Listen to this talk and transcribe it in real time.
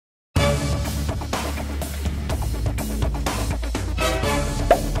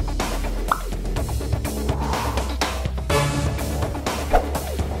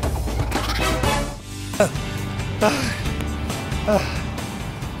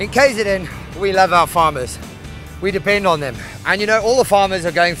In KZN, we love our farmers. We depend on them. And you know, all the farmers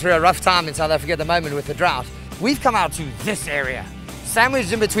are going through a rough time in South Africa at the moment with the drought. We've come out to this area.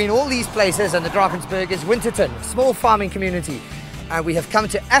 Sandwiched in between all these places and the Drakensberg is Winterton, a small farming community. And we have come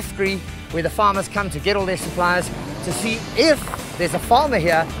to Afgri, where the farmers come to get all their supplies to see if there's a farmer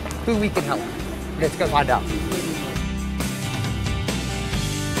here who we can help. Let's go find out.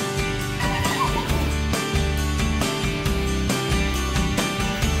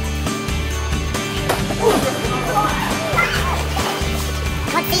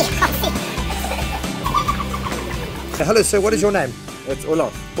 Hello sir, what is your name? It's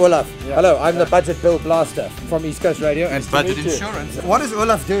Olaf. Olaf. Yeah. Hello, I'm the Budget Bill Blaster from East Coast Radio. And Budget Insurance. What is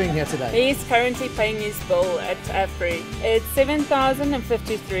Olaf doing here today? He's currently paying his bill at Afgri. It's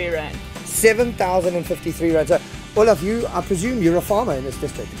 7,053 Rand. 7,053 Rand. So, Olaf, I presume you're a farmer in this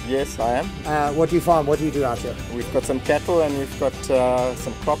district? Yes, I am. What do you farm? What do you do out here? We've got some cattle and we've got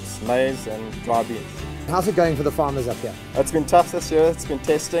some crops, maize and dry beans. How's it going for the farmers up here? It's been tough this year, it's been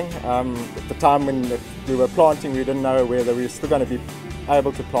testing. At the time when we were planting, we didn't know whether we were still going to be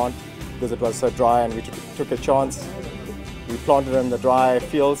able to plant because it was so dry, and we took a chance. We planted in the dry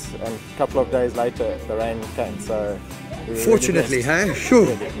fields and a couple of days later the rain came. So we were fortunately, hey?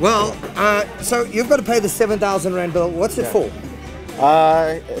 Sure. Well, so you've got to pay the 7,000 Rand bill. What's it for?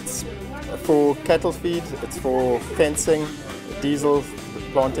 It's for cattle feed, it's for fencing, diesel,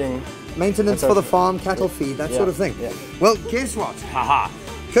 planting. Maintenance for the farm, cattle feed, that sort of thing. Yeah. Well, guess what? Haha.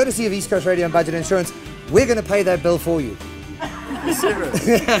 Courtesy of East Coast Radio and Budget Insurance, we're going to pay that bill for you.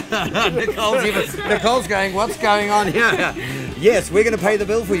 Nicole's going, what's going on here? Yes, we're going to pay the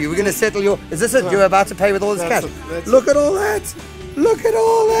bill for you. We're going to settle your... Is this it? You're about to pay with all this cash? Look at all that. Look at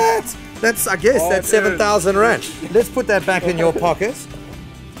all that. That's, I guess, that's 7,000 Rand. Let's put that back in your pocket.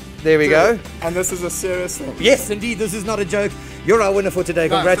 There we go. And this is a serious thing. Yes, indeed. This is not a joke. You're our winner for today.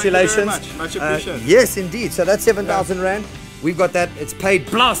 Congratulations. Thank you very much. Much appreciated. Yes, indeed. So that's 7,000 Rand. We've got that. It's paid,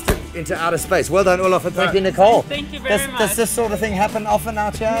 blasted into outer space. Well done, Olaf, and thank you, Nicole. Thank you very much. Does this sort of thing happen often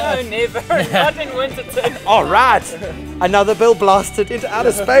out here? No, never. Not in Winterton. All right. Another bill blasted into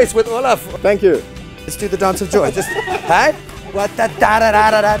outer space with Olaf. Thank you. Let's do the dance of joy. Just, hey? What da da da da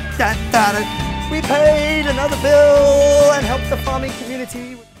da da da da. We paid another bill and helped the farming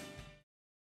community.